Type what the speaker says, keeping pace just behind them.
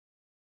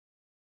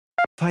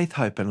Faith,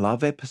 Hope and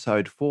Love,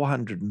 episode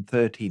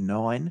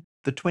 439,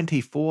 the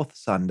 24th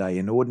Sunday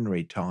in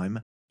Ordinary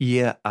Time,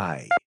 Year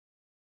A.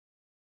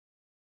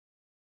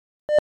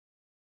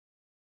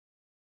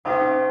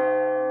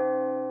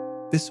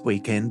 This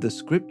weekend, the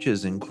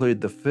scriptures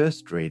include the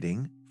first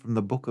reading from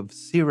the book of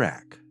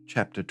Sirach,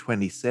 chapter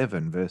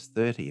 27, verse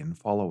 30 and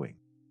following.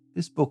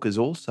 This book is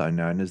also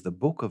known as the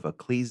book of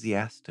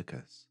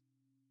Ecclesiasticus.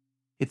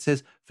 It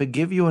says,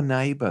 "Forgive your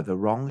neighbor the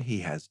wrong he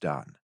has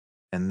done,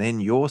 and then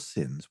your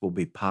sins will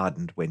be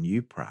pardoned when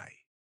you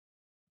pray."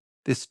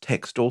 This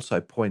text also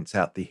points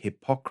out the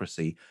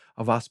hypocrisy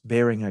of us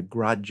bearing a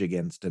grudge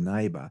against a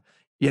neighbor,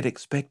 yet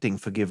expecting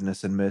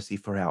forgiveness and mercy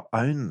for our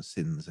own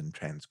sins and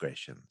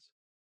transgressions.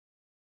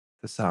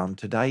 The psalm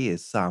today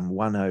is Psalm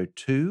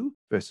 102,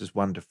 verses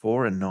 1 to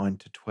 4 and 9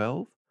 to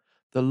 12.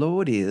 The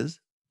Lord is,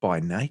 by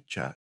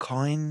nature,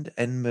 kind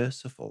and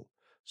merciful,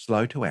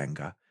 slow to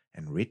anger,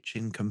 and rich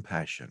in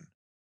compassion.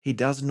 He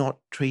does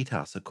not treat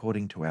us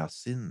according to our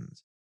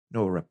sins,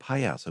 nor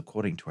repay us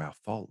according to our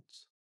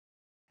faults.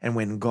 And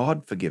when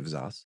God forgives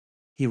us,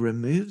 he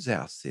removes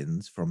our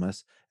sins from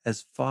us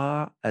as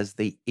far as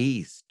the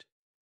east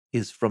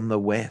is from the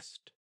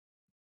west.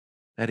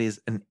 That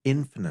is an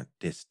infinite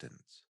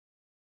distance.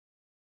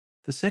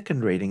 The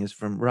second reading is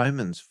from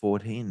Romans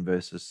 14,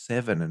 verses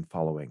 7 and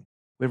following.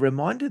 We're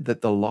reminded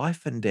that the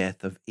life and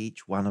death of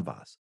each one of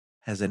us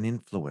has an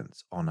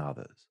influence on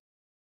others.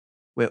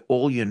 We're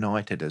all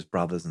united as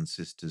brothers and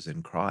sisters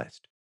in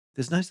Christ.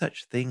 There's no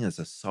such thing as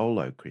a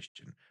solo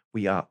Christian.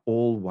 We are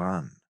all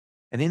one.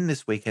 And in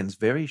this weekend's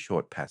very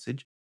short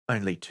passage,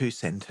 only 2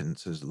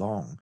 sentences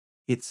long,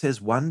 it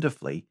says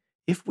wonderfully,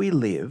 if we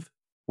live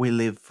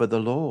for the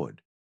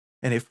Lord.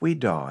 And if we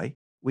die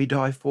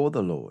for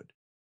the Lord.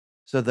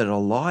 So that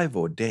alive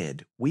or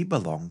dead, we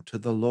belong to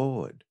the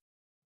Lord.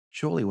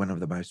 Surely one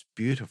of the most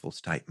beautiful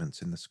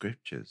statements in the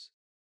scriptures.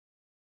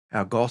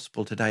 Our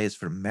gospel today is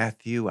from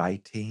Matthew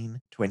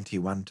 18,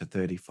 21 to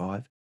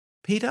 35.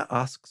 Peter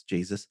asks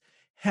Jesus,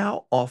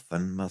 "How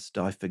often must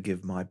I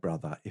forgive my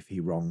brother if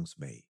he wrongs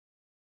me?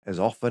 As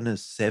often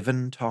as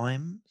 7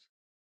 times?"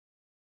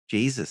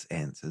 Jesus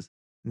answers,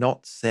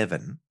 not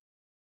 7,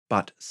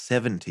 but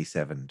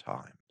 77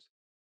 times.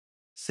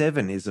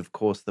 7 is, of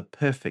course, the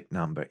perfect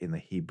number in the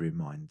Hebrew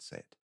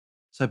mindset.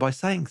 So by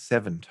saying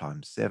 7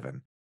 times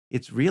 7,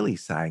 it's really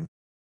saying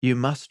you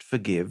must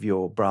forgive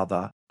your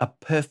brother a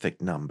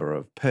perfect number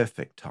of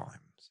perfect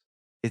times.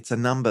 It's a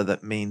number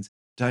that means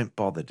don't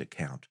bother to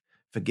count.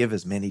 Forgive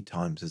as many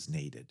times as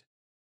needed.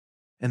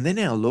 And then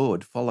our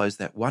Lord follows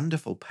that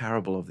wonderful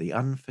parable of the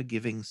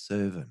unforgiving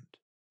servant.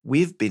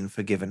 We've been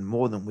forgiven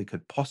more than we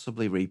could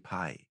possibly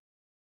repay,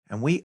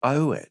 and we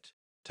owe it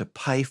to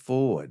pay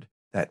forward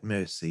that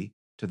mercy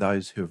to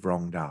those who have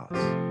wronged us.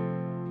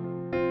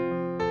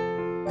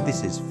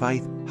 This is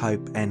Faith,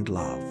 Hope and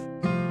Love.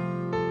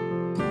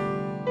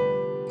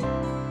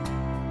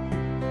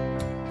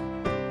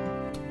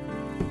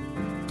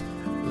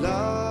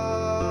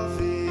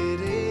 Love, it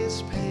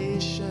is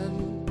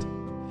patient,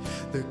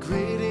 the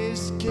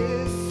greatest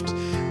gift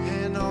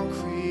in all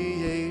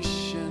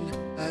creation,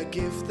 a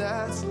gift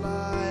that's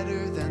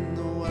lighter than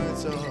the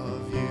words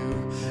of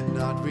you,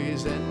 not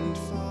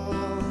resentful,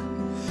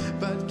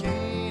 but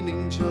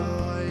gaining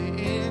joy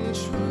in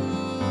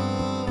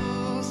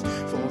truth,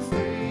 for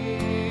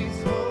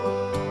faith,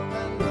 hope,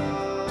 and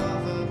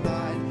love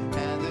abide,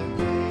 and the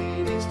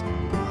greatest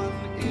one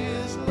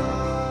is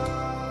love.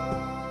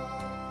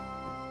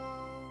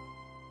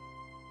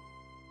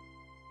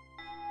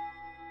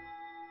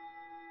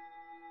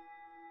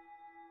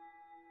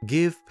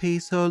 Give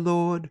peace, O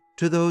Lord,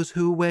 to those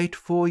who wait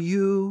for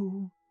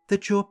you,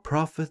 that your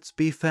prophets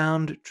be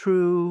found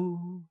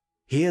true.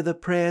 Hear the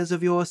prayers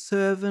of your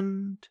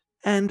servant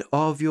and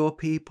of your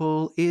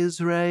people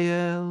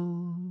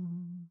Israel.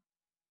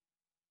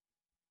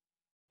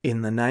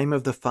 In the name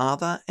of the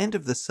Father, and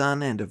of the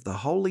Son, and of the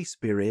Holy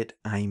Spirit,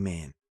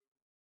 Amen.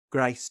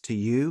 Grace to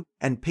you,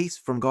 and peace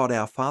from God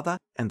our Father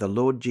and the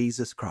Lord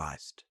Jesus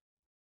Christ.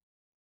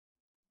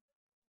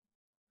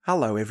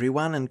 Hello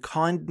everyone, and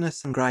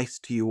kindness and grace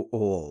to you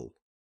all.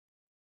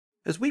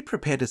 As we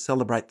prepare to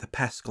celebrate the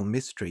Paschal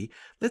Mystery,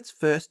 let's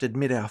first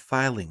admit our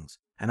failings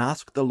and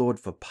ask the Lord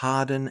for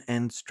pardon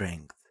and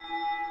strength.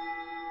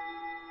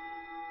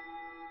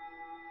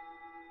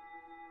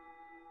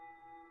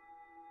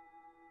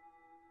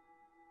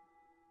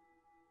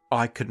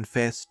 I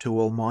confess to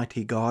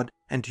Almighty God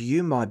and to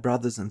you, my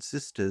brothers and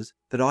sisters,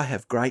 that I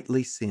have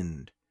greatly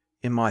sinned,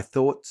 in my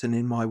thoughts and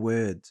in my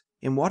words,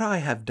 in what I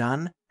have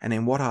done and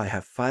in what I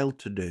have failed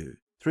to do,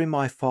 through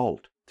my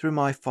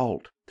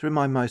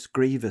most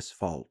grievous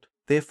fault.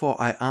 Therefore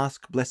I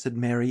ask Blessed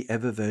Mary,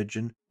 ever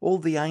Virgin, all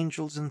the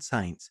angels and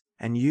saints,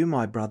 and you,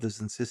 my brothers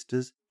and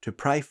sisters, to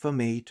pray for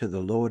me to the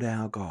Lord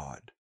our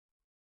God.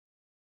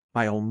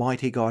 May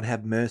Almighty God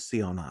have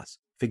mercy on us,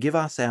 forgive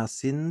us our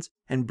sins,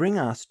 and bring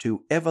us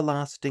to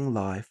everlasting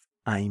life.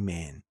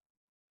 Amen.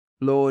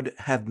 Lord,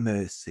 have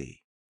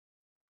mercy.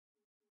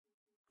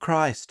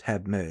 Christ,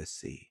 have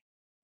mercy.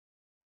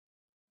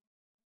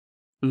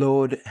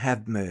 Lord,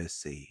 have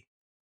mercy.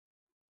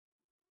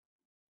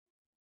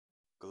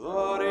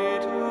 Glory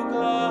to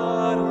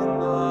God in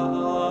the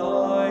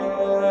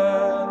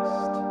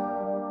highest,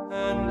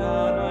 and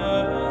on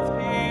earth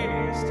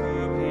peace to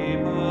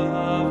people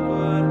of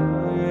good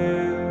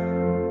will.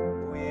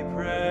 We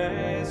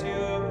praise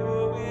you,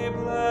 we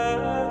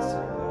bless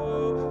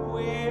you,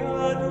 we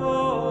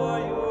adore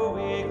you,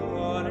 we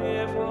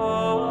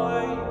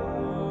glorify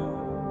you.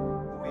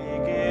 We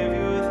give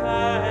you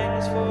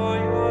thanks for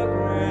your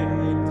great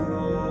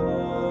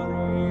glory.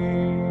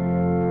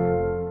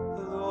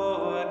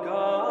 Lord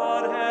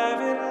God,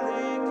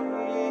 heavenly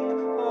King,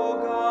 O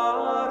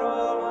God,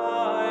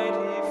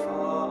 Almighty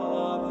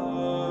Father,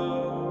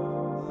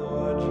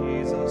 Lord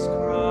Jesus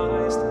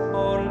Christ,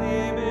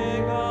 only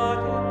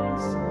begotten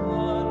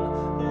Son,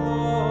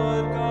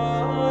 Lord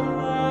God,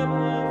 Lamb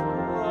of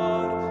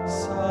God,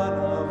 Son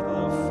of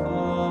the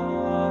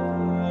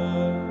Father,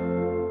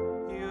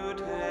 you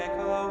take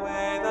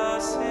away the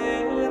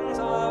sins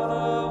of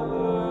the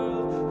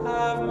world,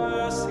 have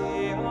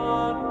mercy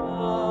on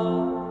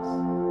us.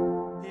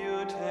 You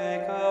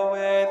take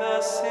away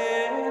the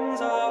sins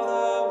of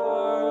the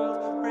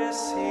world,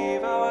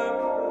 receive our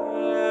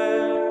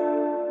prayer.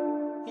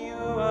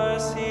 You are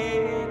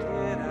seated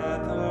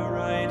at the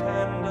right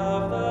hand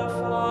of the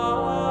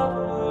Father,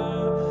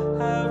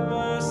 have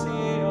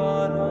mercy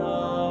on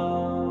us.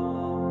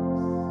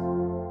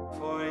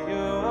 For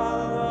you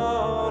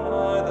alone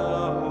are the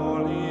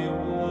Holy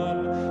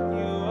One,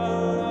 you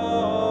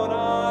alone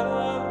are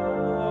the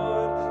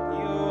Lord,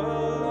 you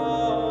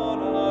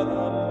alone are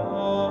the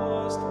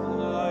Most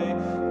High,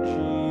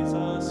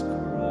 Jesus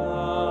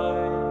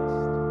Christ,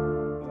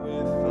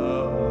 with the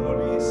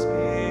Holy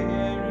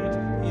Spirit,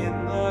 in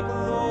the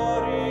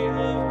glory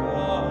of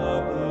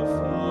God the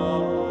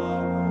Father.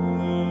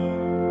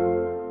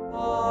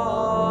 Amen.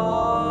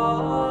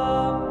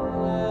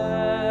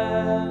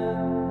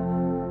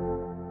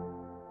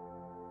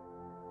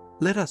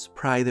 Let us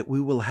pray that we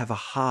will have a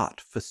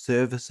heart for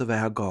service of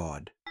our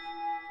God.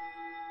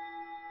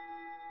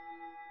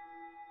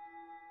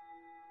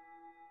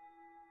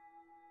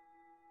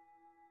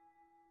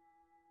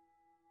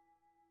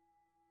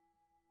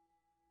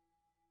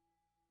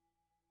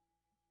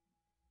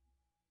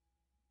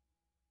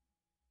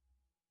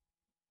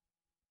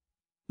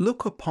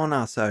 Look upon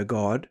us, O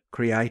God,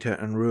 Creator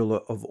and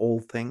Ruler of all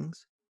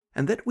things,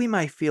 and that we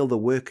may feel the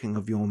working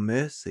of your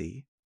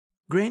mercy,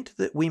 grant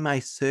that we may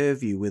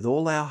serve you with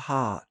all our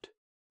heart.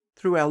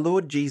 Through our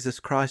Lord Jesus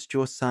Christ,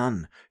 your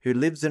Son, who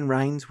lives and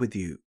reigns with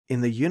you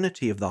in the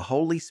unity of the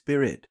Holy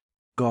Spirit,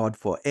 God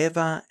for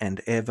ever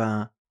and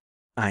ever.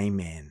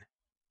 Amen.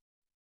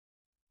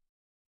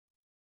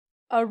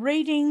 A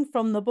reading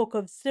from the book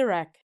of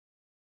Sirach.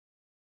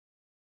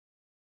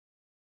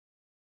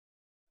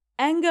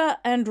 Anger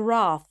and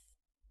wrath,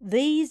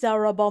 these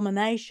are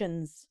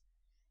abominations,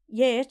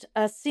 yet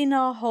a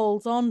sinner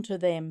holds on to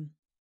them.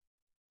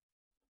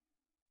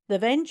 The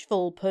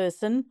vengeful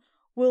person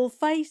will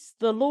face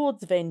the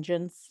Lord's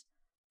vengeance,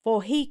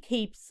 for he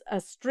keeps a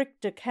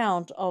strict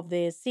account of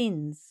their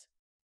sins.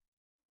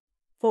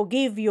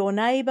 Forgive your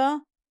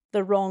neighbour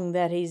the wrong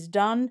that is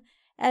done,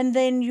 and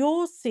then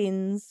your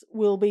sins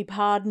will be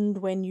pardoned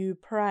when you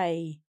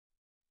pray.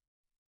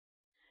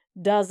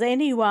 Does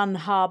anyone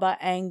harbour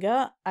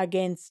anger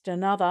against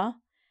another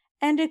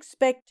and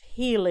expect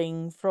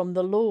healing from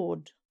the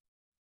Lord?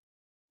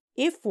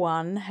 If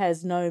one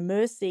has no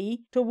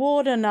mercy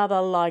toward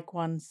another like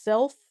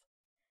oneself,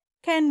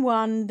 can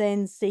one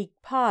then seek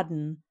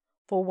pardon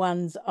for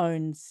one's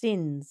own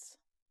sins?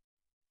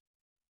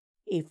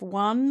 If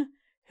one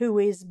who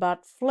is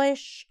but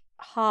flesh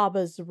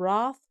harbours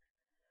wrath,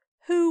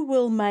 who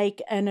will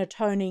make an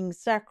atoning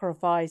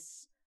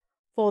sacrifice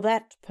for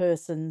that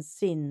person's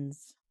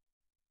sins?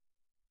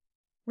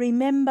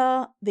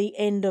 Remember the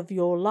end of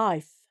your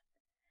life,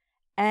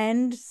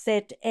 and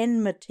set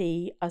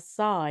enmity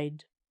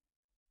aside.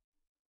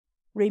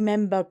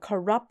 Remember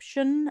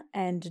corruption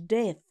and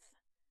death,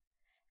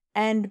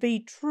 and be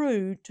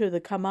true to the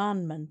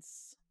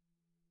commandments.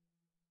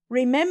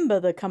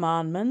 Remember the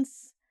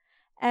commandments,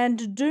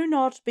 and do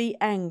not be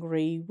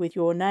angry with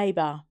your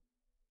neighbour.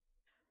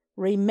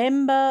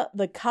 Remember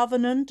the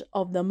covenant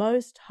of the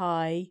Most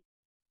High,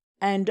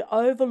 and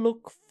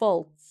overlook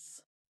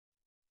faults.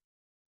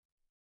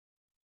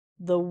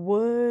 The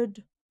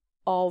word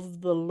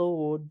of the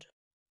Lord.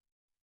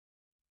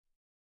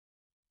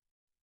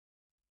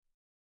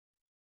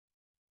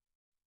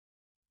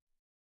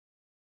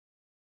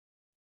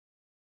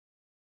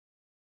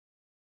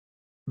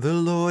 The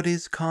Lord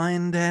is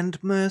kind and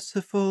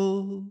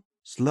merciful,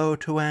 slow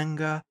to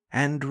anger,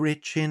 and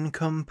rich in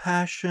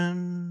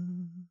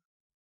compassion.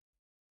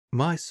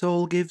 My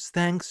soul gives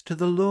thanks to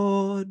the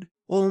Lord,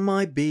 all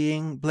my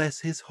being bless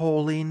his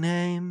holy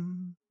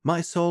name.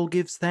 My soul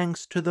gives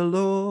thanks to the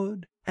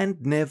Lord,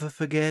 and never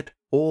forget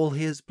all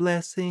his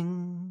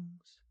blessings.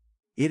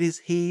 It is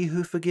he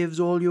who forgives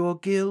all your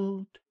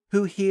guilt,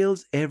 who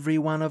heals every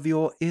one of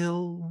your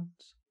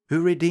ills, who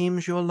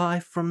redeems your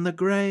life from the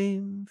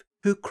grave,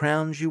 who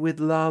crowns you with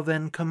love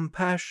and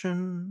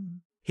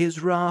compassion.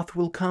 His wrath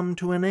will come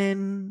to an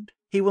end.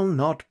 He will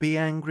not be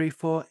angry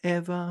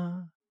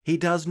forever. He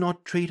does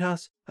not treat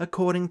us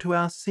according to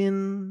our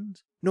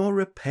sins, nor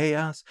repay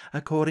us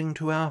according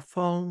to our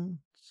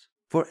faults.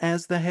 For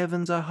as the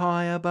heavens are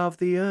high above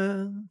the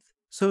earth,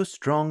 so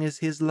strong is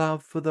his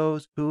love for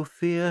those who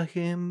fear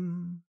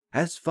him.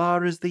 As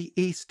far as the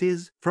east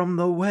is from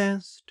the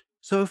west,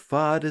 so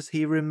far does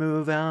he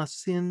remove our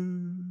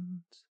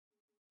sins.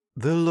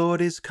 The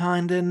Lord is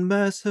kind and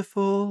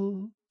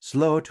merciful,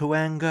 slow to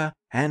anger,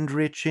 and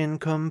rich in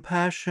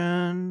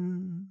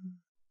compassion.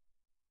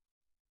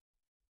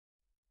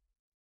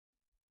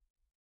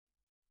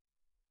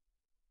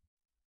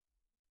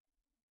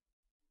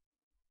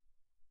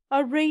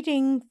 A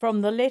reading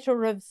from the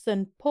letter of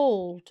St.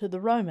 Paul to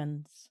the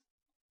Romans.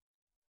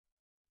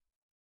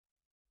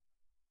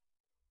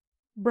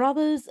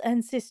 Brothers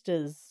and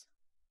sisters,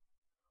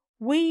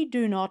 we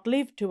do not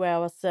live to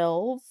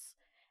ourselves,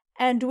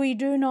 and we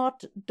do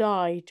not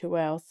die to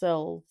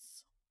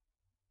ourselves.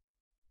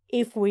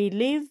 If we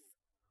live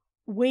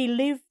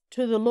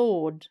to the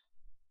Lord,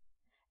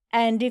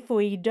 and if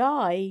we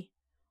die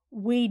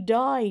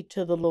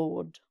to the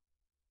Lord.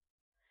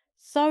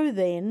 So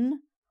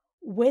then,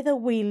 whether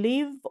we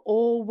live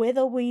or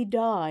whether we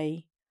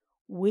die,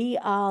 we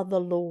are the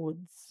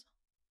Lord's.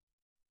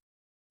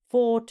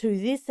 For to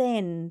this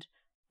end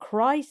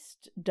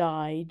Christ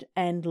died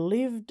and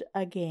lived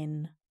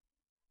again,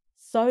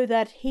 so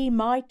that he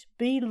might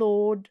be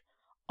Lord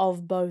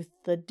of both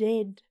the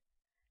dead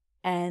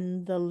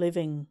and the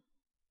living.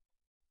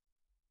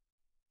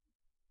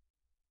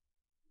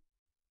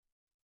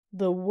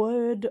 The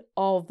word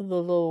of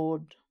the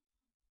Lord.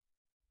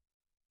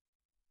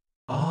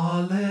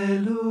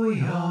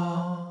 Alleluia,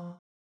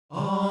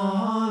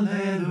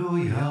 Alleluia,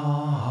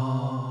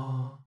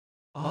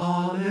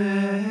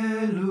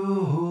 Alleluia.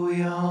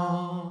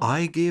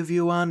 I give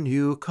you a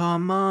new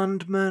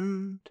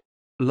commandment.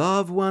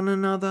 Love one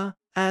another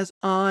as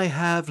I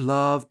have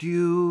loved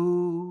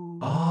you.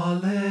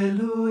 Alleluia,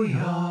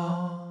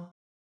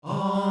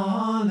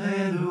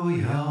 Alleluia,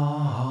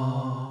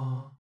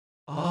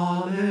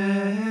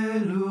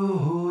 Alleluia.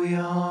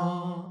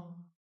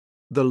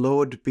 The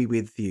Lord be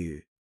with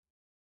you.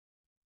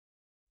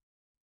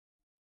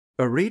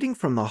 A reading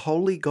from the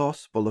Holy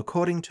Gospel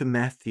according to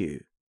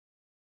Matthew.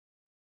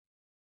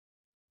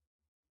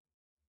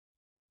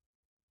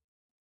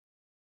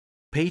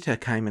 Peter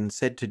came and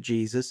said to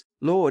Jesus,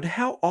 Lord,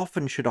 how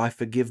often should I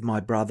forgive my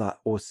brother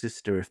or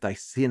sister if they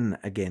sin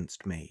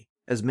against me?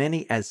 As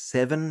many as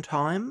 7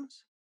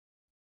 times?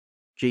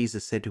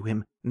 Jesus said to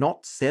him,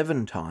 Not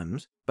 7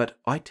 times, but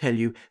I tell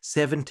you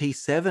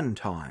 77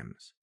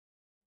 times.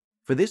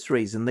 For this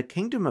reason, the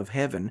kingdom of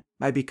heaven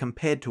may be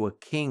compared to a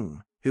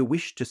king who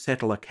wished to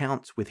settle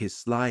accounts with his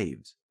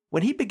slaves.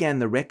 When he began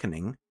the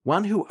reckoning,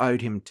 one who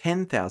owed him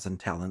 10,000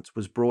 talents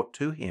was brought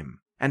to him.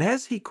 And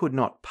as he could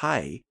not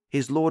pay,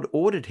 his lord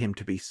ordered him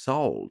to be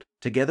sold,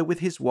 together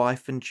with his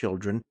wife and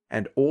children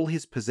and all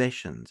his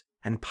possessions,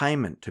 and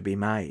payment to be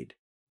made.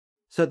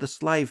 So the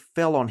slave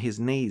fell on his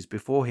knees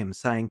before him,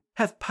 saying,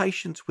 Have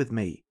patience with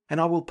me, and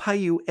I will pay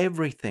you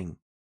everything.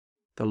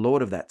 The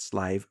lord of that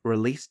slave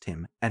released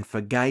him and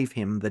forgave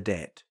him the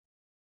debt.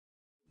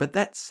 But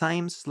that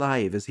same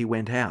slave, as he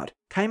went out,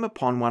 came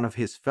upon one of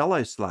his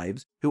fellow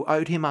slaves who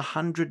owed him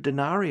 100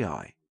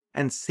 denarii,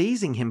 and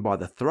seizing him by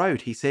the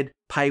throat, he said,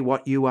 Pay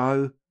what you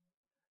owe.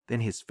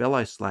 Then his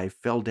fellow slave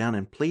fell down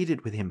and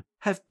pleaded with him,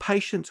 Have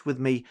patience with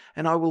me,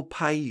 and I will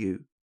pay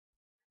you.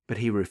 But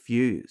he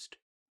refused.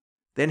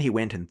 Then he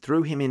went and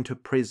threw him into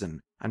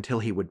prison until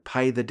he would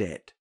pay the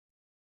debt.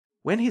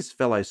 When his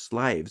fellow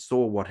slaves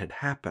saw what had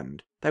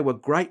happened, they were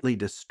greatly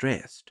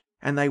distressed,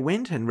 and they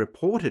went and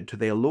reported to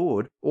their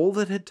lord all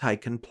that had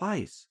taken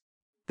place.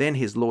 Then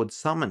his lord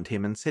summoned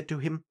him and said to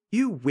him,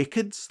 You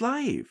wicked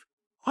slave,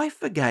 I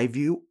forgave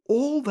you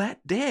all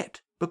that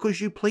debt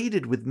because you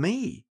pleaded with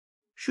me.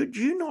 Should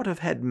you not have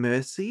had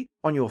mercy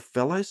on your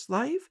fellow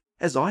slave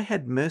as I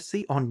had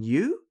mercy on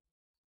you?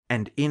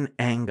 And in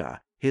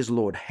anger, his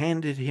lord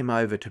handed him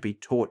over to be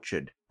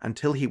tortured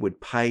until he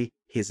would pay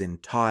his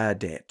entire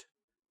debt.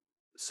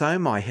 So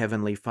my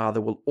heavenly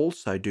Father will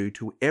also do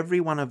to every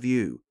one of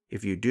you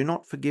if you do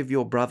not forgive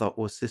your brother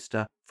or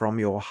sister from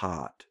your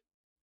heart.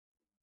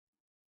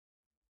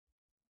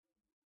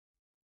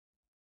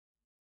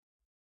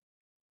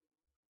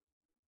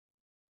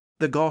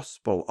 The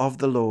Gospel of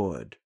the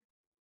Lord.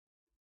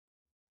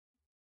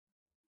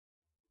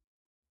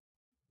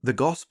 The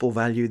Gospel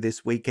value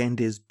this weekend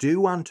is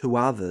do unto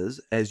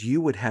others as you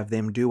would have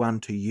them do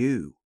unto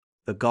you,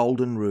 the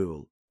Golden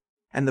Rule,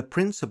 and the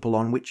principle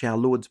on which our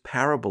Lord's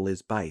parable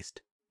is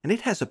based, and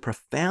it has a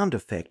profound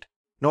effect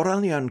not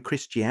only on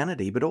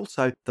Christianity but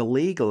also the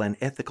legal and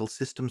ethical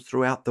systems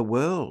throughout the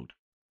world.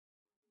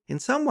 In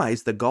some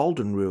ways, the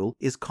Golden Rule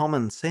is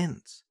common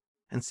sense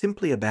and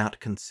simply about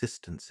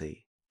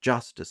consistency,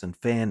 justice and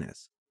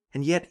fairness,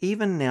 and yet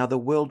even now the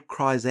world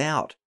cries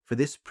out for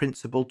this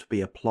principle to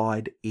be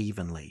applied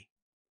evenly.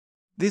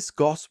 This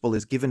gospel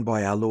is given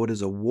by our Lord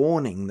as a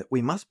warning that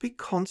we must be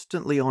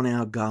constantly on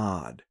our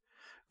guard.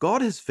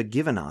 God has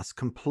forgiven us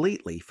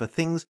completely for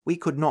things we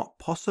could not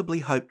possibly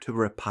hope to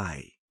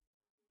repay.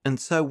 And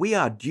so we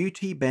are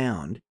duty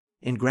bound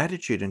in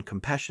gratitude and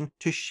compassion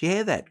to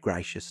share that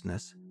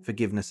graciousness,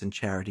 forgiveness and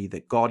charity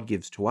that God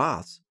gives to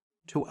us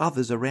to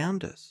others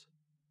around us.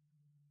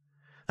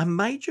 A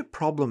major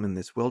problem in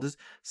this world is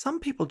some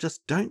people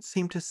just don't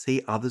seem to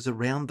see others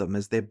around them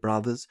as their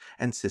brothers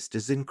and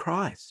sisters in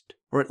Christ,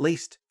 or at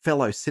least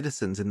fellow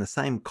citizens in the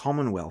same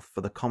commonwealth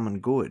for the common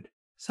good.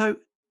 So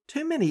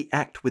too many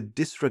act with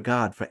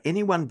disregard for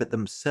anyone but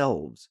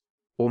themselves,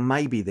 or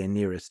maybe their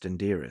nearest and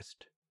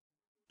dearest.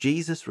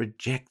 Jesus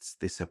rejects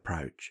this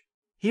approach.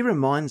 He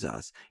reminds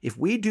us, if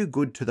we do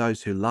good to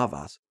those who love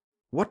us,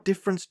 what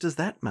difference does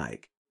that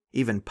make?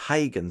 Even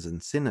pagans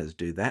and sinners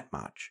do that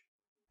much.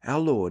 Our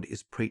Lord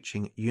is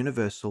preaching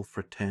universal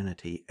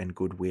fraternity and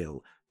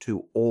goodwill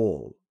to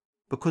all,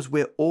 because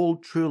we're all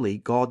truly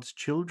God's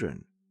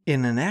children.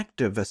 In an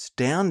act of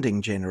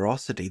astounding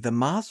generosity, the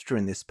master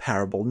in this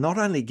parable not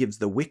only gives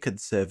the wicked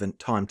servant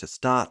time to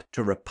start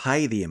to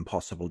repay the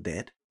impossible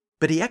debt,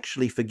 but he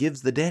actually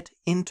forgives the debt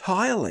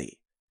entirely,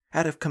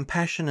 out of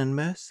compassion and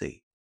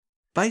mercy.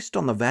 Based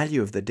on the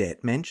value of the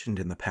debt mentioned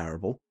in the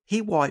parable,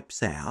 he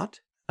wipes out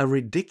a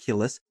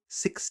ridiculous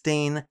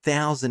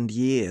 16,000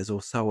 years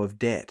or so of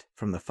debt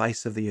from the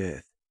face of the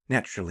earth.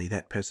 Naturally,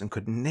 that person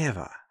could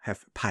never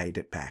have paid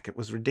it back. It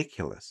was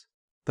ridiculous.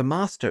 The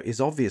master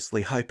is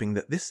obviously hoping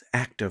that this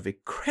act of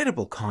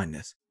incredible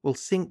kindness will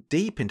sink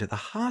deep into the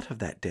heart of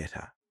that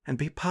debtor and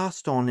be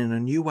passed on in a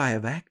new way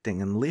of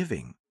acting and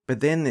living. But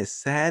then this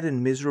sad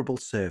and miserable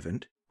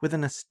servant, with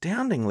an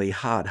astoundingly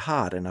hard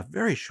heart and a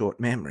very short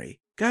memory,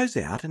 goes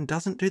out and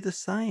doesn't do the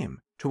same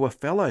to a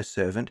fellow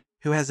servant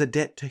who has a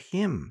debt to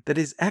him that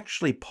is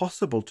actually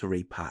possible to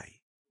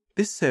repay.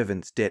 This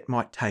servant's debt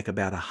might take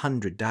about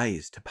 100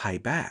 days to pay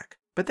back,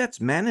 but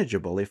that's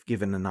manageable if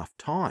given enough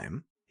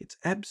time. It's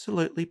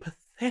absolutely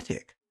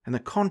pathetic, and the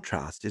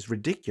contrast is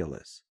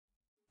ridiculous.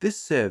 This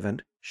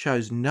servant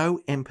shows no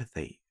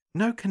empathy,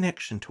 no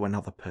connection to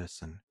another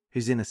person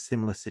who's in a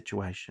similar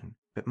situation,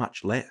 but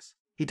much less.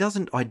 He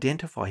doesn't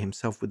identify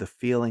himself with the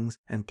feelings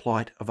and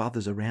plight of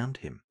others around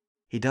him.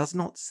 He does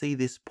not see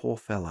this poor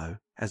fellow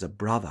as a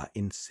brother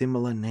in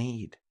similar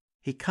need.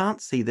 He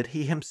can't see that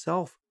he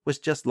himself was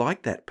just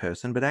like that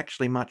person, but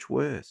actually much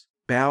worse,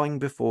 bowing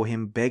before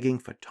him, begging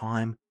for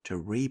time to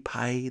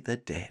repay the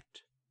debt.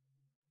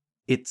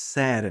 It's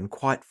sad and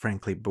quite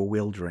frankly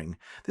bewildering.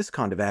 This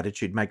kind of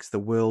attitude makes the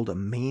world a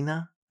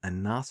meaner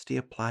and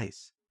nastier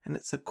place, and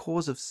it's a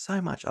cause of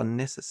so much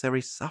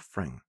unnecessary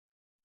suffering.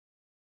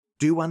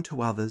 Do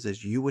unto others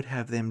as you would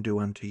have them do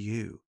unto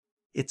you.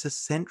 It's a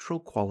central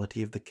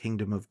quality of the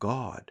kingdom of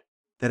God,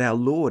 that our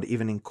Lord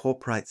even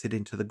incorporates it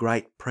into the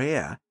great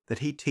prayer that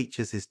he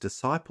teaches his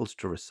disciples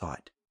to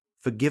recite.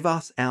 Forgive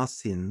us our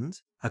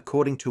sins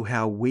according to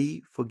how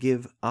we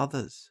forgive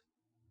others.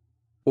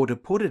 Or to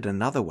put it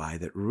another way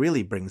that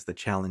really brings the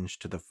challenge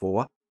to the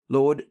fore,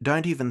 Lord,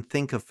 don't even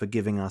think of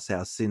forgiving us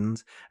our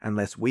sins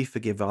unless we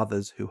forgive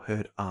others who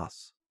hurt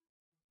us.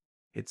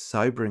 It's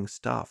sobering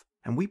stuff,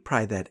 and we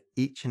pray that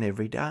each and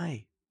every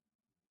day.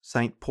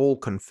 St. Paul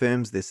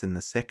confirms this in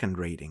the second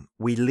reading.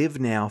 We live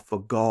now for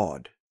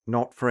God,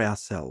 not for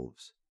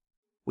ourselves.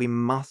 We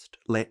must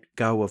let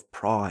go of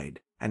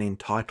pride and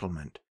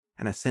entitlement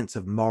and a sense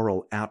of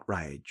moral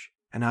outrage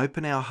and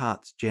open our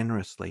hearts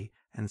generously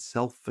and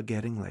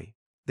self-forgettingly.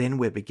 Then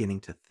we're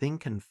beginning to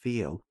think and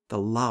feel the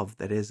love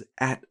that is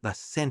at the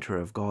center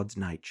of God's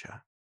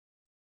nature.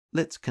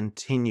 Let's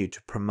continue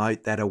to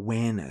promote that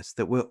awareness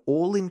that we're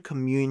all in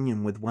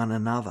communion with one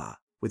another,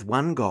 with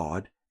one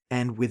God,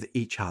 and with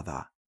each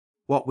other.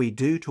 What we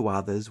do to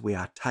others, we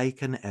are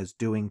taken as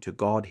doing to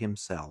God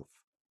himself.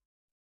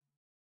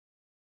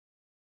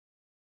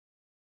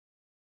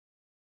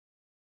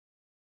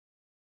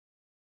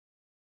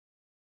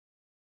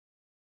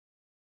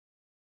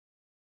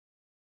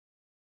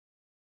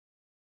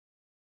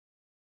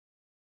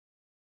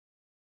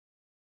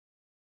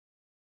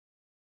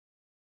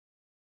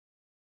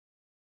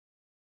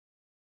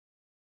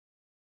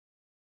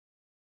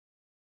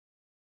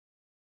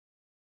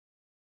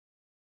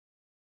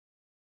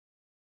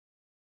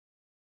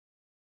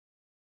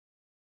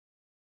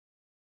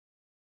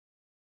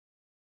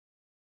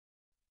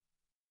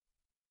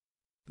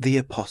 The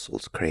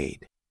Apostles'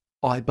 Creed.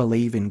 I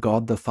believe in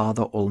God the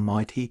Father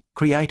Almighty,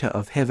 creator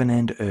of heaven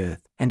and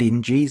earth, and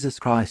in Jesus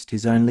Christ,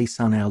 his only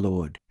Son, our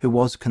Lord, who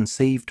was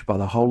conceived by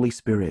the Holy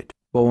Spirit,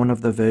 born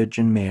of the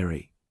Virgin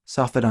Mary,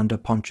 suffered under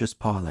Pontius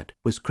Pilate,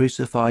 was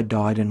crucified,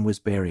 died, and was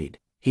buried.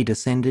 He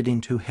descended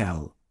into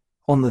hell.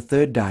 On the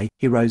third day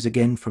he rose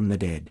again from the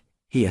dead.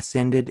 He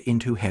ascended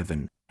into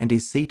heaven, and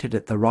is seated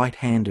at the right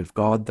hand of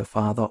God the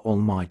Father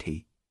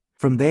Almighty.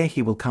 From there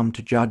he will come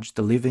to judge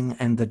the living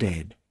and the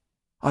dead.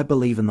 I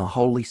believe in the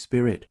Holy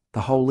Spirit,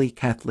 the Holy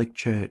Catholic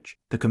Church,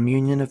 the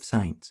communion of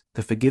saints,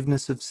 the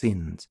forgiveness of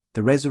sins,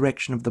 the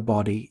resurrection of the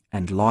body,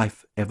 and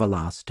life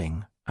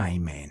everlasting.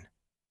 Amen.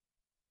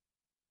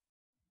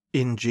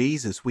 In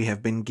Jesus we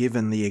have been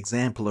given the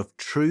example of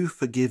true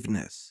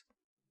forgiveness.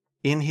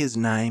 In his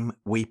name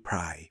we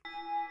pray.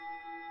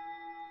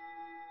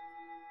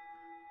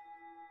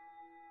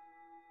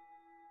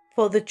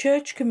 For the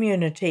church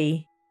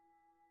community,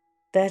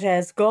 that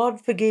as God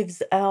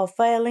forgives our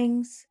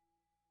failings,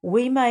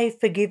 we may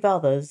forgive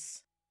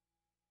others.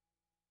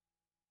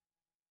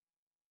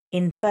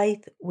 In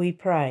faith we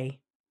pray.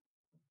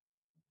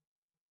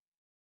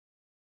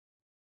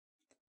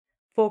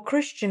 For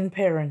Christian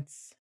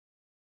parents,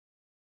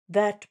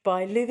 that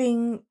by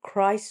living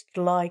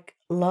Christ-like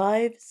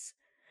lives,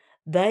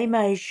 they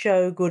may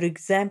show good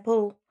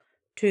example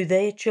to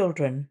their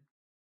children.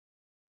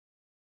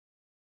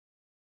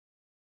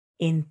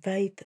 In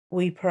faith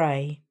we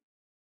pray.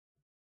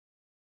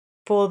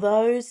 For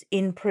those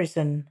in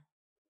prison,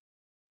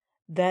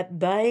 that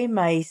they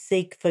may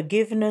seek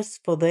forgiveness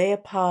for their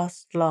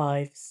past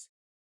lives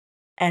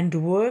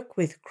and work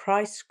with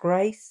Christ's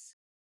grace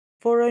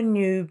for a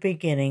new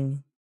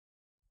beginning.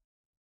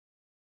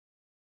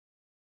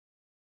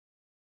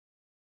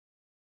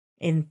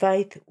 In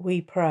faith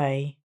we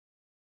pray.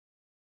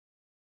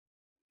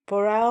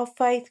 For our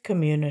faith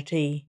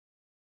community,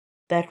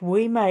 that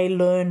we may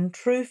learn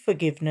true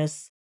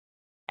forgiveness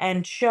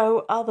and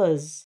show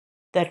others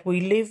that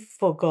we live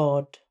for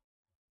God.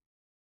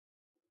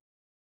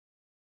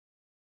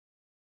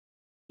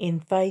 In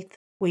faith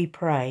we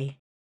pray.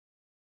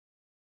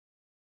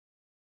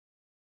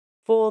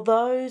 For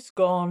those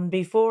gone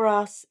before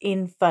us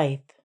in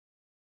faith,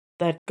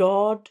 that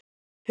God,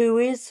 who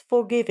is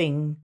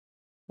forgiving,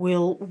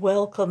 will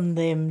welcome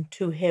them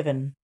to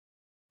heaven,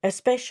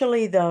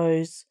 especially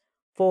those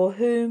for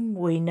whom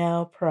we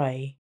now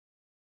pray.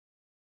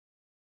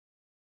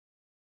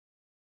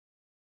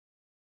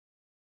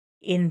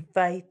 In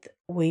faith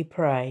we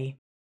pray.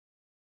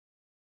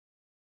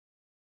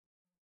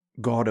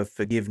 God of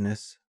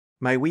forgiveness,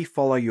 may we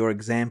follow your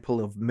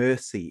example of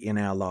mercy in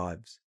our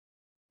lives.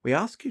 We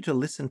ask you to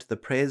listen to the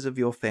prayers of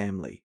your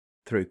family.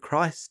 Through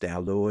Christ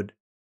our Lord.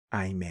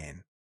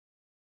 Amen.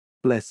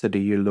 Blessed are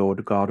you,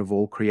 Lord God of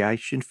all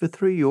creation, for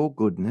through your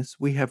goodness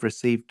we have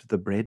received the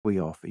bread we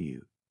offer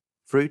you,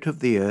 fruit of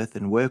the earth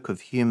and work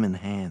of human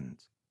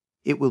hands.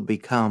 It will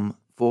become,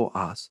 for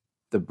us,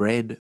 the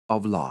bread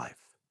of life.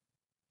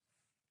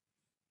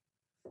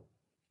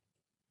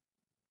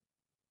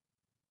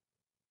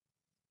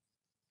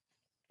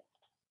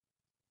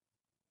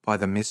 By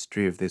the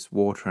mystery of this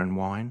water and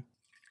wine,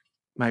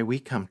 may we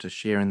come to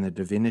share in the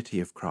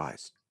divinity of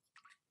Christ,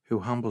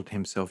 who humbled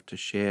himself to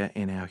share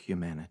in our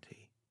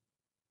humanity.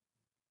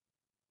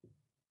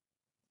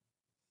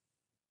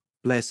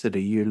 Blessed are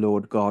you,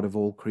 Lord God of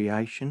all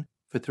creation,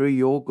 for through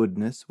your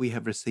goodness we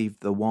have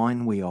received the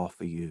wine we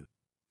offer you,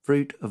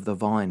 fruit of the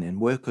vine and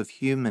work of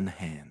human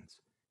hands.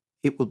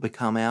 It will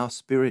become our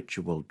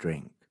spiritual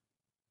drink.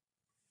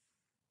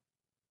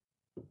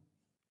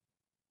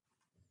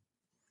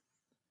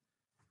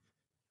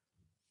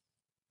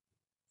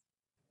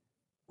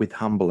 With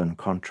humble and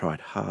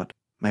contrite heart,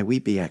 may we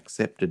be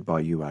accepted by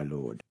you, O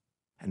Lord,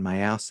 and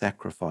may our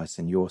sacrifice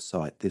in your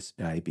sight this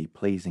day be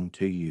pleasing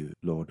to you,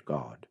 Lord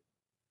God.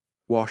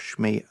 Wash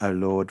me, O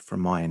Lord,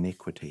 from my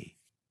iniquity.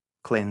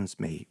 Cleanse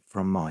me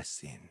from my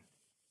sin.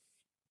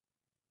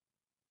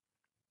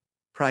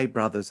 Pray,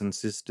 brothers and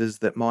sisters,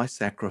 that my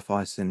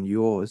sacrifice and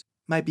yours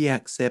may be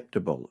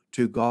acceptable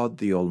to God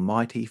the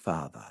Almighty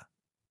Father.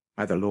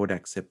 May the Lord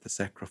accept the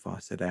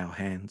sacrifice at our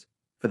hands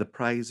for the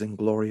praise and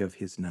glory of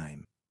his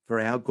name,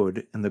 for our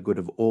good and the good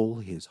of all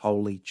his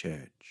holy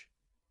church.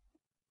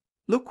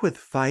 Look with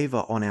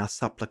favour on our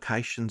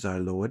supplications, O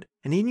Lord,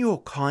 and in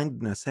your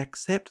kindness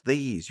accept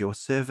these your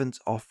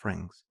servants'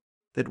 offerings,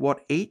 that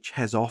what each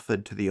has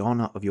offered to the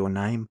honour of your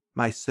name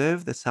may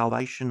serve the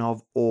salvation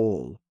of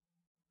all.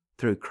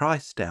 Through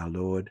Christ our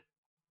Lord.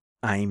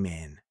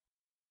 Amen.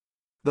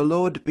 The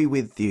Lord be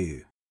with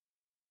you.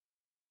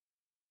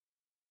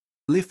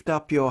 Lift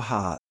up your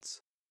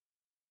hearts.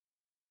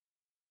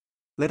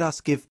 Let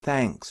us give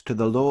thanks to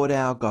the Lord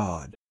our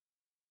God.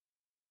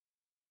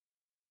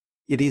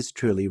 It is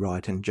truly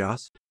right and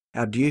just,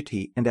 our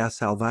duty and our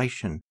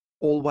salvation,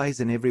 always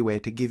and everywhere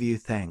to give you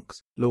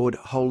thanks, Lord,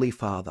 Holy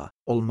Father,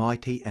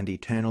 Almighty and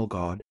eternal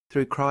God,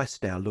 through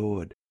Christ our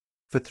Lord.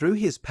 For through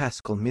his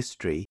paschal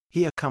mystery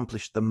he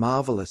accomplished the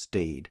marvellous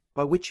deed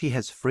by which he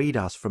has freed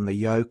us from the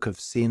yoke of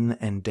sin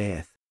and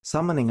death,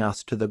 summoning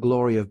us to the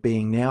glory of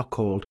being now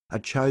called a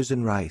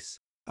chosen race,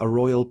 a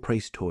royal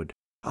priesthood,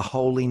 a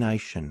holy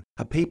nation,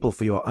 a people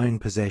for your own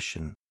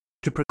possession,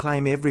 to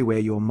proclaim everywhere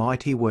your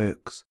mighty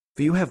works.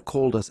 For you have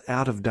called us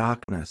out of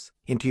darkness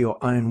into your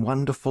own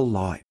wonderful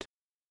light.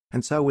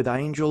 And so with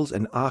angels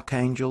and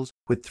archangels,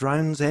 with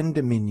thrones and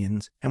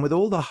dominions, and with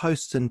all the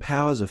hosts and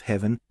powers of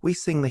heaven, we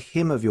sing the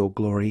hymn of your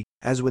glory,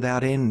 as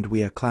without end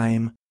we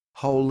acclaim,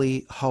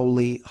 Holy,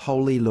 holy,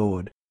 holy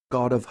Lord,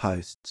 God of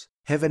hosts.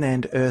 Heaven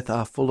and earth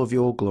are full of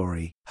your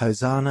glory.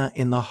 Hosanna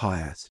in the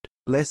highest.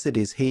 Blessed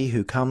is he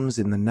who comes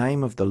in the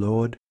name of the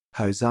Lord.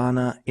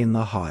 Hosanna in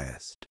the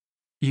highest.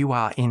 You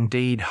are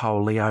indeed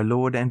holy, O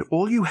Lord, and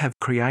all you have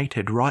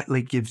created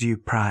rightly gives you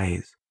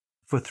praise.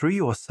 For through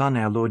your Son,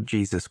 our Lord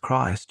Jesus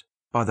Christ,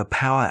 by the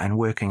power and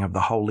working of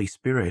the Holy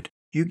Spirit,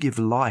 you give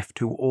life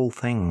to all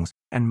things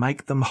and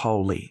make them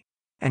holy,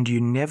 and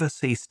you never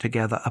cease to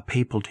gather a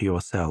people to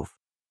yourself,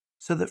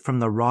 so that from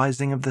the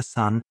rising of the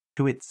sun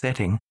to its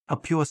setting, a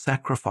pure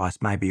sacrifice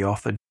may be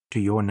offered to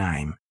your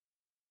name.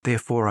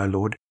 Therefore, O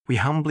Lord, we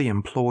humbly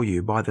implore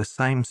you by the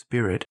same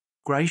Spirit,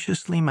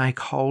 graciously make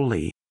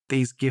holy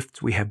these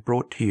gifts we have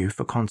brought to you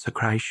for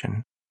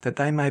consecration, that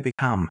they may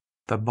become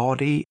the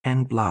body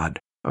and blood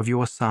of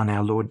your Son,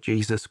 our Lord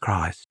Jesus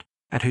Christ,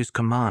 at whose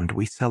command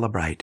we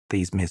celebrate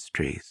these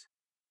mysteries.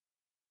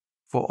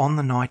 For on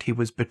the night he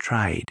was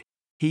betrayed,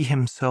 he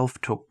himself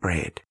took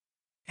bread,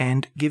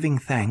 and giving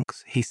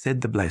thanks, he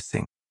said the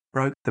blessing,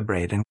 broke the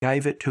bread, and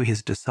gave it to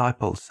his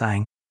disciples,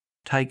 saying,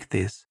 "Take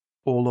this,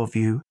 all of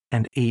you,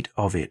 and eat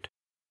of it,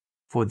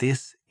 for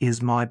this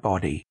is my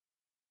body,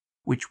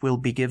 which will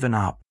be given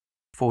up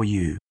for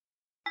you."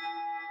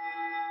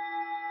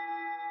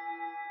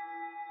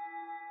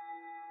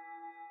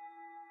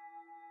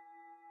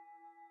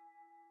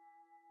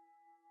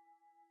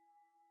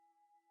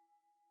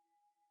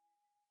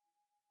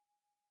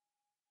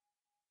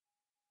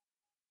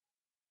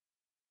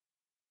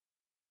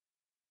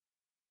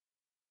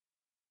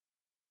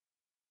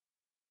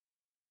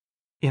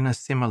 In a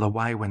similar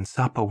way, when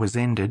supper was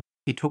ended,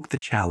 he took the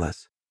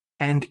chalice,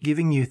 and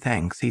giving you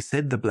thanks, he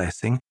said the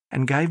blessing,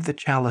 and gave the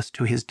chalice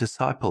to his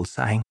disciples,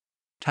 saying,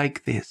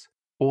 "Take this,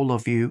 all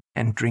of you,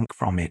 and drink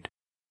from it,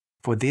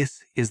 for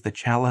this is the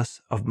chalice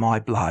of my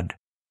blood,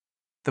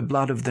 the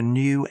blood of the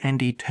new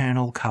and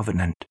eternal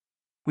covenant,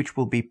 which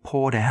will be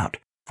poured out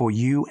for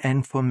you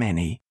and for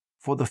many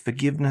for the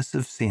forgiveness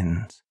of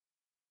sins.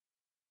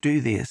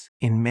 Do this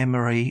in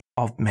memory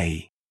of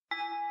me."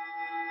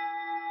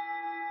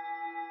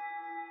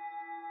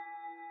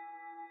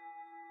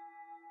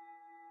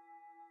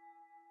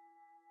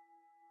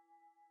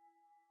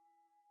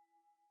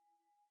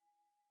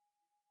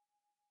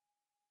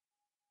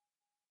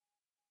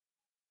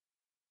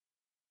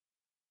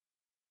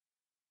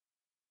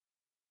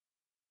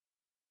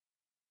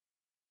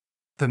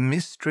 The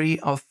mystery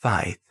of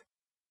faith.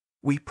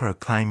 We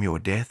proclaim your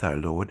death, O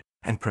Lord,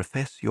 and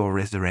profess your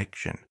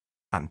resurrection,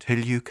 until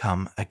you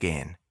come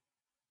again.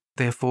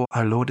 Therefore,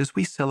 O Lord, as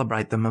we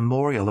celebrate the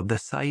memorial of the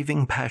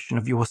saving passion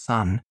of your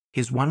Son,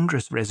 his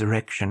wondrous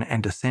resurrection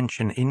and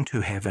ascension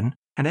into heaven,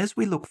 and as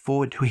we look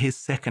forward to his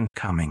second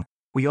coming,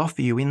 we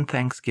offer you in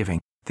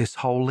thanksgiving this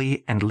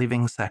holy and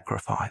living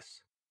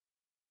sacrifice.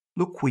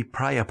 Look, we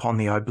pray, upon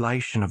the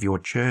oblation of your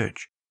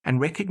church,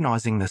 and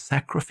recognizing the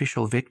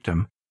sacrificial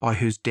victim by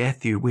whose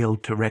death you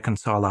willed to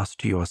reconcile us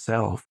to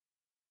yourself,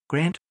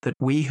 grant that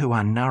we who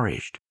are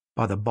nourished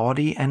by the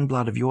body and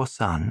blood of your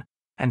Son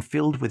and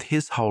filled with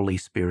his Holy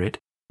Spirit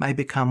may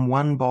become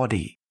one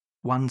body,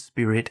 one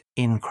Spirit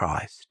in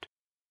Christ.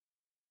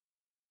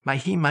 May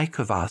he make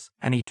of us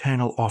an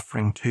eternal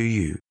offering to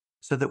you,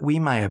 so that we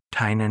may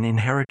obtain an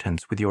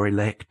inheritance with your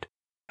elect,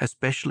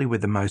 especially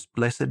with the most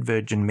blessed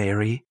Virgin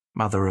Mary,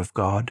 Mother of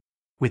God,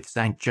 with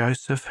Saint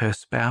Joseph, her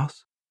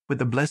spouse, with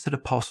the blessed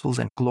apostles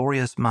and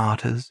glorious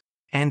martyrs,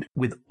 and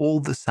with all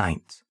the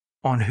saints,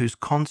 on whose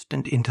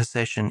constant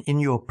intercession in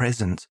your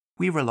presence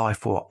we rely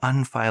for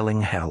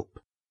unfailing help.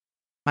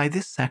 May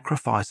this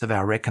sacrifice of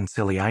our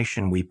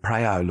reconciliation, we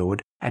pray, O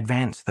Lord,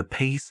 advance the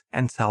peace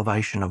and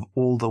salvation of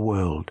all the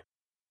world.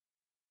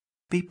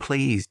 Be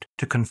pleased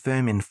to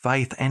confirm in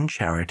faith and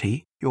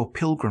charity your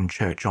pilgrim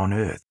church on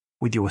earth,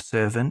 with your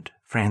servant,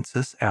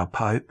 Francis, our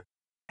Pope,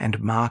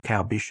 and Mark,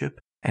 our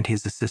Bishop, and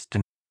his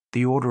assistant,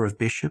 the order of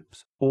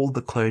bishops, all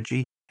the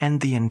clergy, and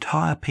the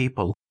entire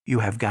people you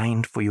have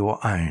gained for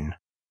your own.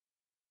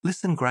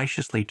 Listen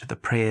graciously to the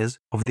prayers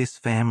of this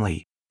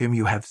family whom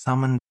you have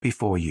summoned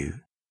before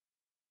you.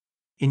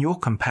 In your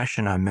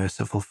compassion, O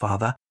merciful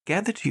Father,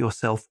 gather to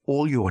yourself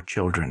all your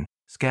children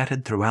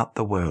scattered throughout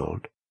the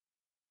world.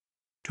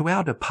 To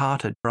our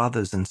departed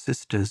brothers and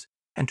sisters,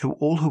 and to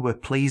all who were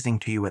pleasing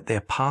to you at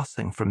their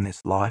passing from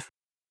this life,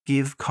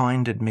 give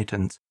kind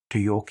admittance to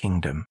your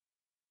kingdom.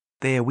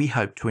 There we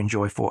hope to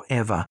enjoy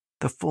forever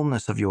the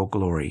fullness of your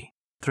glory,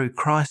 through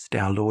Christ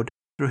our Lord,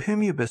 through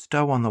whom you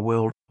bestow on the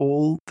world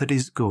all that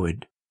is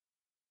good.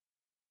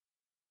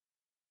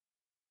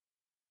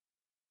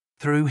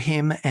 Through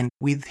him and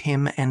with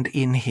him and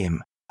in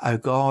him, O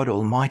God,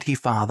 Almighty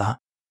Father,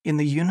 in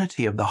the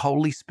unity of the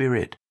Holy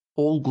Spirit,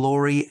 all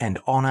glory and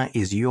honour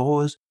is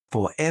yours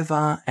for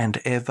ever and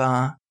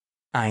ever.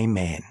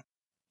 Amen.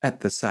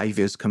 At the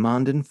Saviour's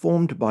command,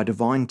 informed by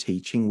divine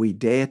teaching, we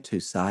dare to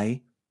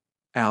say,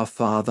 Our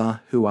Father,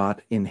 who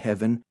art in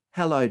heaven,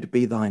 hallowed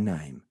be thy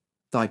name.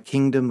 Thy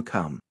kingdom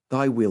come,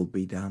 thy will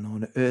be done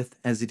on earth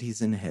as it is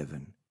in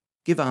heaven.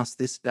 Give us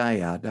this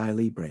day our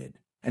daily bread,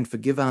 and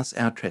forgive us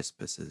our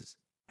trespasses,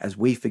 as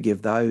we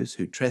forgive those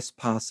who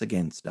trespass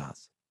against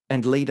us.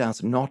 And lead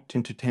us not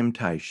into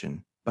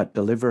temptation, but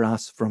deliver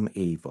us from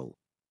evil.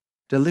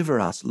 Deliver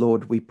us,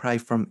 Lord, we pray,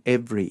 from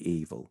every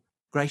evil.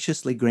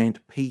 Graciously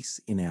grant peace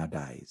in our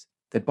days,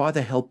 that by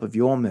the help of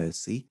your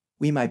mercy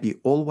we may be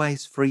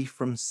always free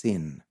from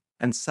sin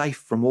and safe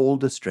from all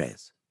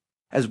distress,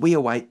 as we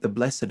await the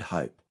blessed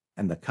hope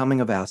and the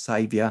coming of our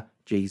Saviour,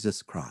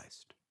 Jesus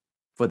Christ.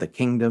 For the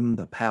kingdom,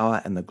 the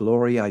power, and the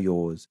glory are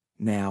yours,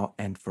 now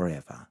and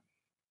forever.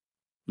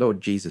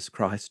 Lord Jesus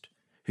Christ,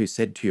 who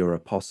said to your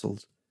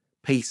apostles,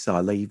 Peace I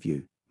leave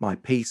you, My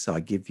peace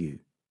I give you.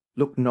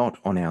 Look not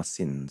on our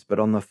sins, but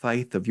on the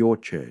faith of your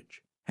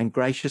church, and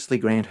graciously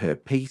grant her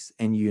peace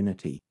and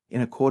unity in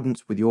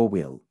accordance with your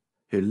will,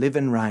 who live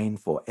and reign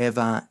for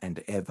ever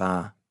and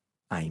ever.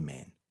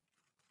 Amen.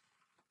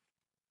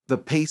 The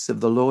peace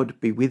of the Lord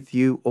be with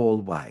you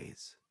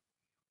always.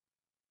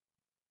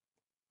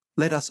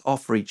 Let us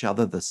offer each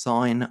other the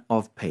sign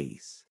of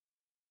peace.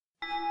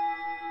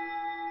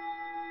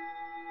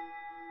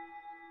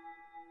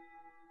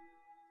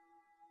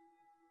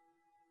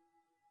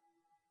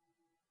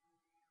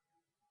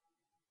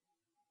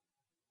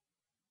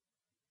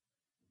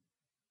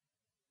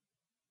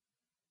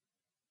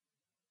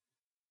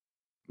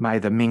 May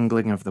the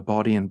mingling of the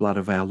body and blood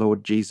of our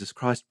Lord Jesus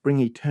Christ bring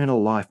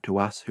eternal life to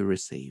us who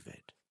receive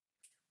it.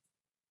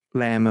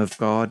 Lamb of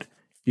God,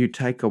 you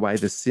take away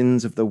the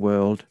sins of the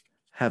world,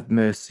 have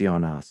mercy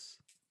on us.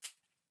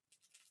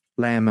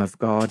 Lamb of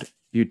God,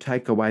 you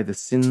take away the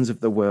sins of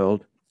the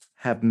world,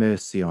 have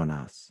mercy on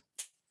us.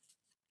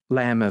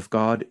 Lamb of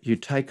God, you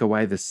take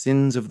away the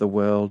sins of the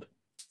world,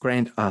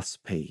 grant us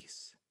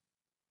peace.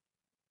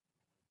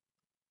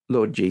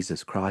 Lord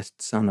Jesus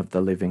Christ, Son of the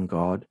living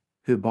God,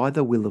 who by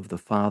the will of the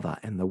Father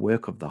and the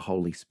work of the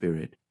Holy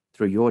Spirit,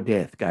 through your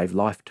death gave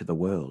life to the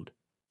world,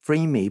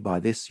 free me by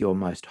this your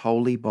most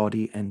holy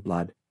body and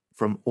blood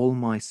from all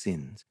my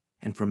sins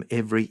and from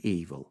every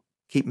evil.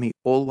 Keep me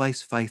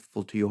always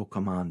faithful to your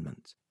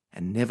commandments,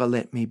 and never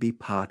let me be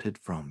parted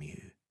from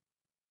you.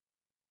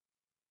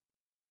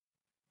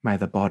 May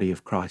the body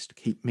of Christ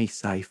keep me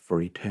safe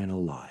for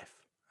eternal life.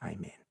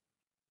 Amen.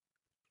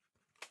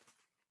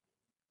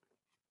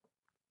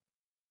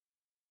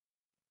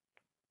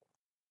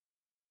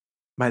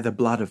 May the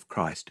blood of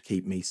Christ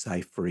keep me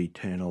safe for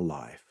eternal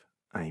life.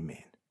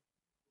 Amen.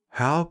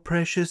 How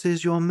precious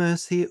is your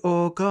mercy,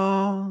 O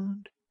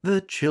God!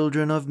 The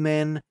children of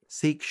men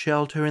seek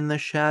shelter in the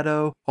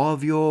shadow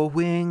of your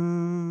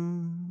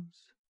wings.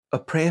 A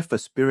prayer for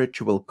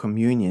spiritual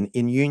communion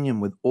in union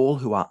with all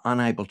who are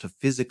unable to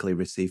physically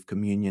receive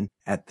communion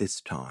at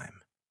this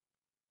time.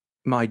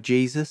 My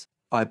Jesus,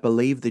 I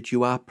believe that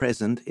you are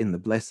present in the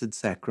Blessed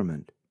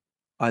Sacrament.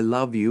 I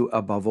love you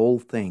above all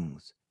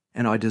things,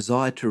 and I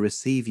desire to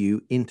receive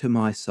you into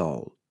my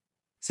soul.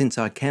 Since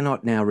I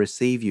cannot now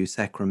receive you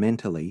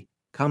sacramentally,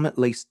 come at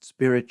least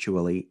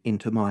spiritually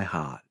into my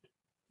heart.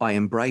 I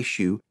embrace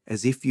you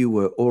as if you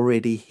were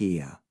already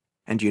here,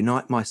 and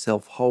unite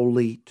myself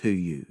wholly to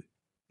you.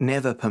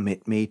 Never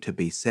permit me to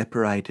be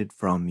separated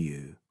from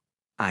you.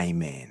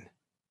 Amen.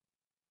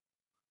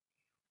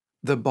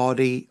 The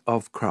body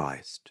of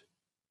Christ.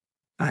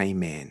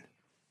 Amen.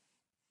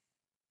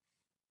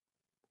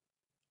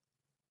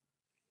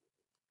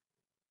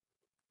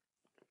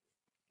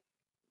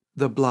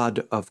 The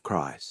blood of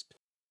Christ.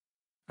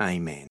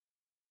 Amen.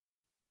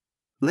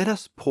 Let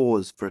us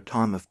pause for a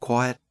time of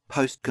quiet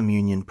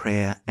post-communion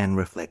prayer and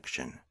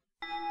reflection.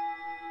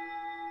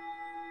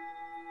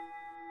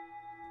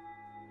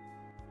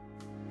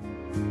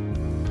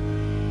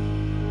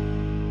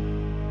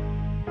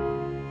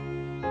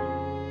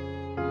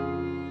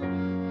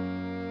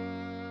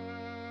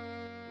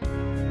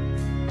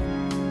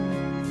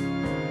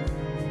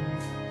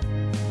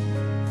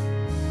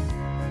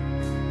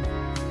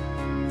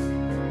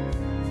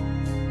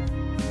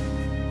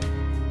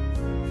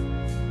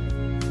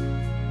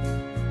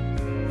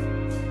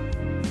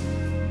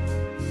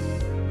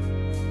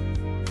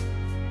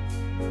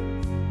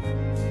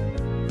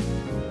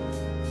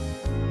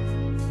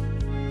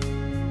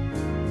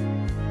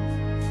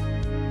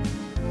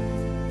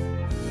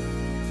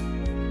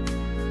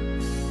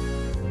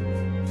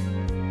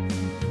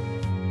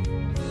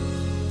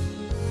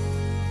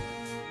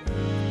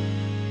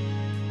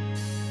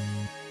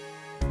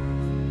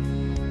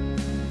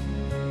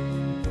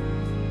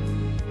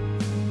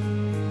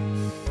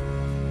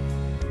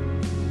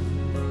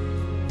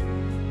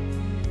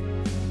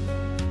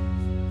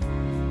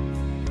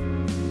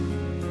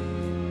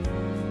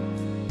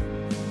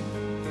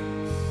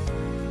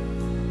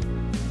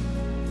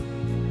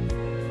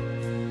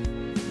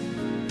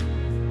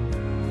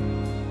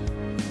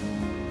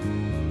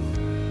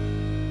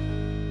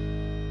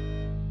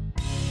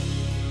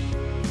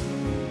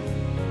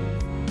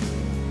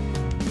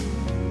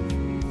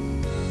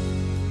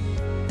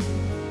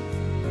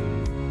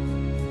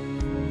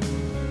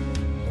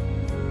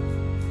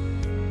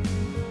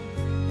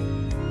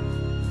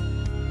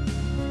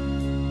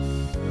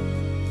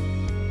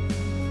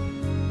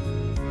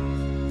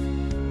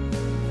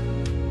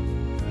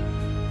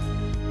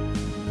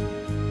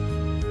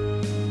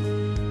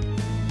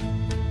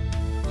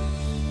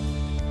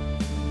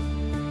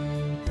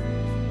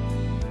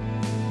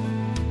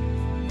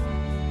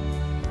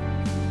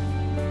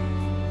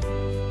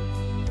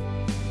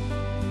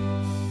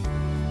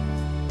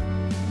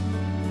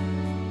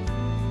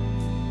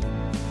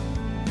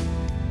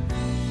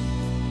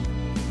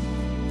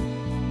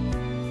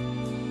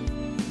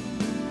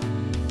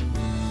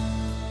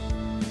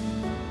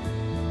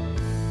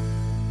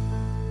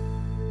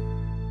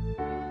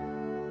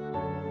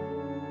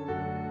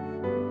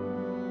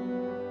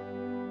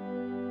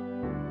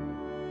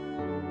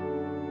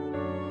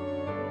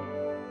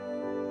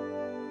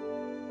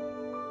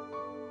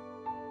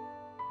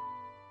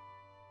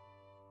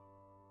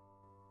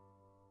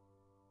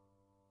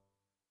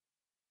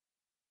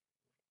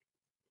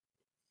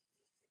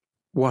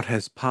 What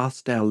has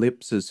passed our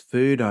lips as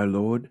food, O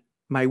Lord,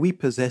 may we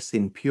possess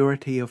in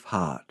purity of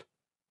heart,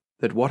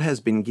 that what has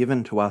been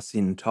given to us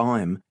in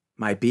time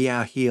may be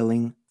our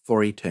healing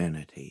for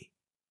eternity.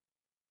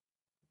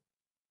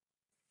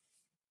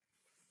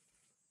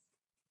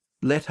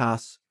 Let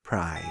us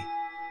pray.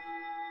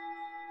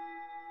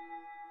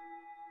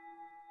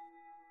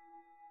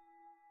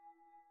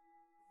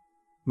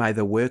 May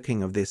the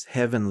working of this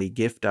heavenly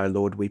gift, O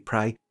Lord, we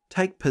pray,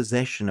 take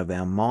possession of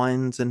our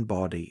minds and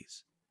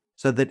bodies,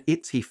 so that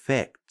its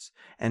effects,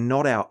 and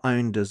not our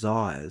own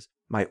desires,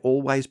 may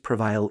always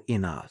prevail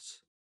in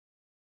us.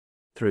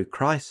 Through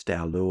Christ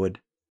our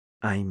Lord.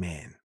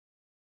 Amen.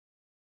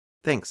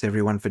 Thanks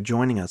everyone for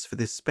joining us for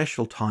this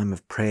special time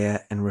of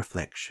prayer and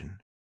reflection.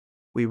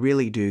 We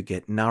really do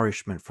get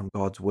nourishment from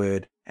God's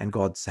Word and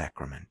God's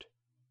sacrament.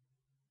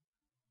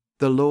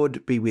 The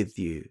Lord be with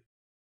you.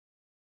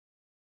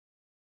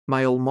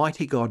 May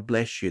Almighty God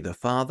bless you, the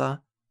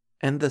Father,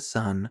 and the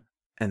Son,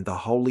 and the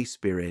Holy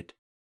Spirit.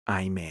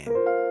 Amen.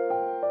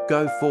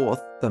 Go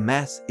forth, the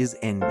Mass is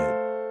ended.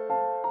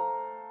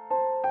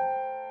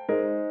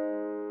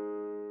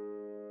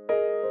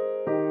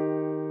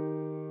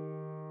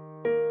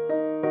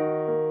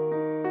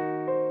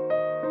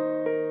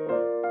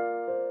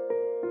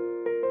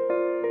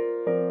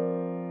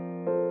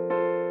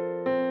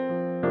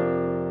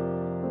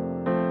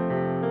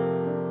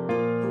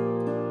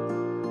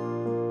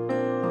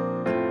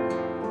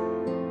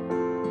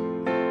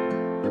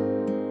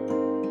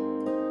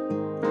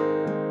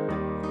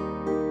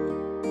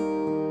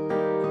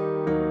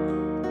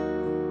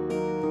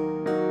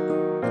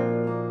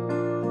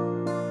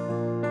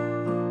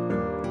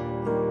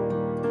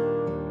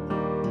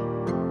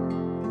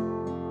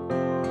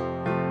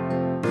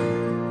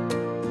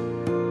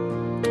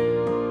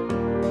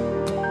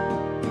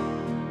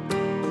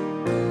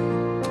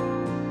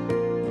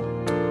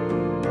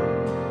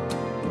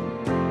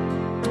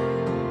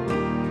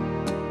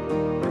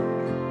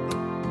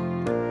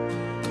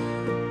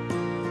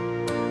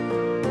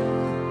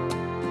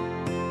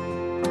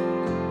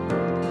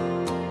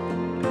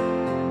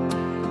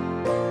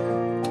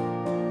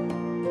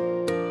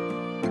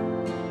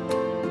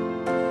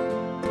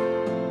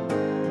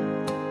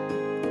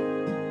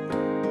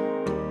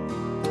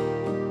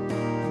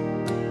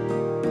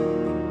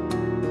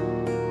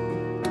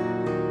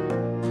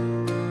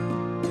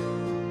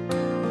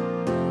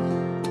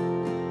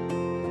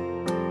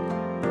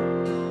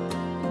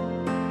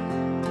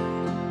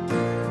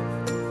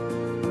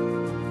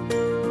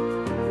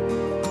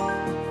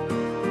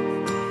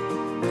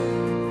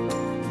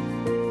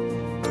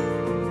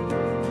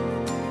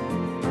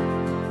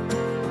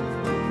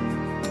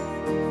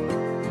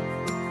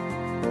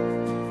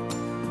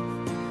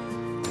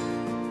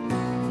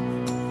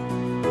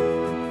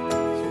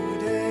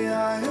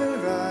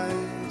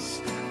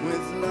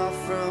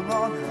 From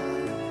on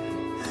high,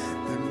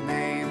 the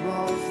name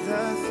of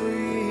the three